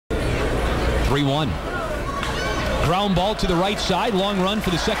3-1. Ground ball to the right side. Long run for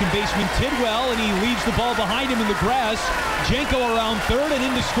the second baseman Tidwell, and he leaves the ball behind him in the grass. Janko around third and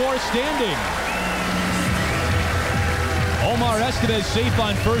in to score standing. Omar Estevez safe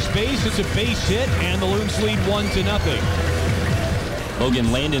on first base. It's a base hit, and the Loons lead 1-0.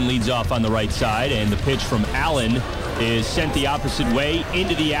 Logan Landon leads off on the right side, and the pitch from Allen is sent the opposite way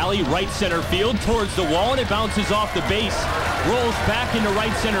into the alley, right center field, towards the wall, and it bounces off the base, rolls back into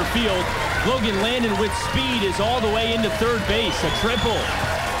right center field. Logan Landon with speed is all the way into third base, a triple.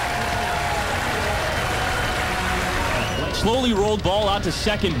 Slowly rolled ball out to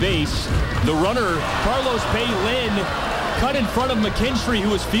second base. The runner, Carlos Baylin, cut in front of McKinstry,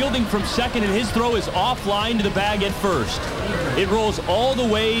 who was fielding from second, and his throw is offline to the bag at first. It rolls all the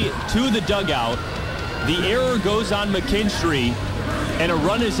way to the dugout. The error goes on McKinstry, and a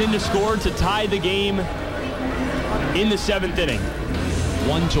run is in to score to tie the game in the 7th inning.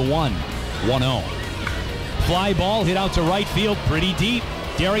 1-1, 1-0. Fly ball hit out to right field, pretty deep.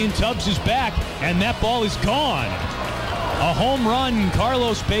 Darian Tubbs is back, and that ball is gone. A home run,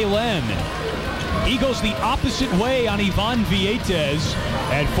 Carlos Baylin. He goes the opposite way on Ivan Vietes,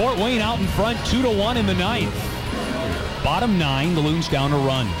 and Fort Wayne out in front 2-1 in the 9th. Bottom 9, the Loons down a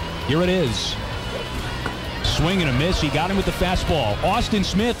run. Here it is. Swing and a miss. He got him with the fastball. Austin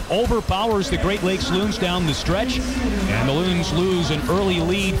Smith overpowers the Great Lakes Loons down the stretch, and the Loons lose an early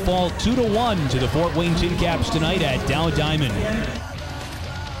lead, fall 2-1 to the Fort Wayne Tincaps tonight at Dow Diamond.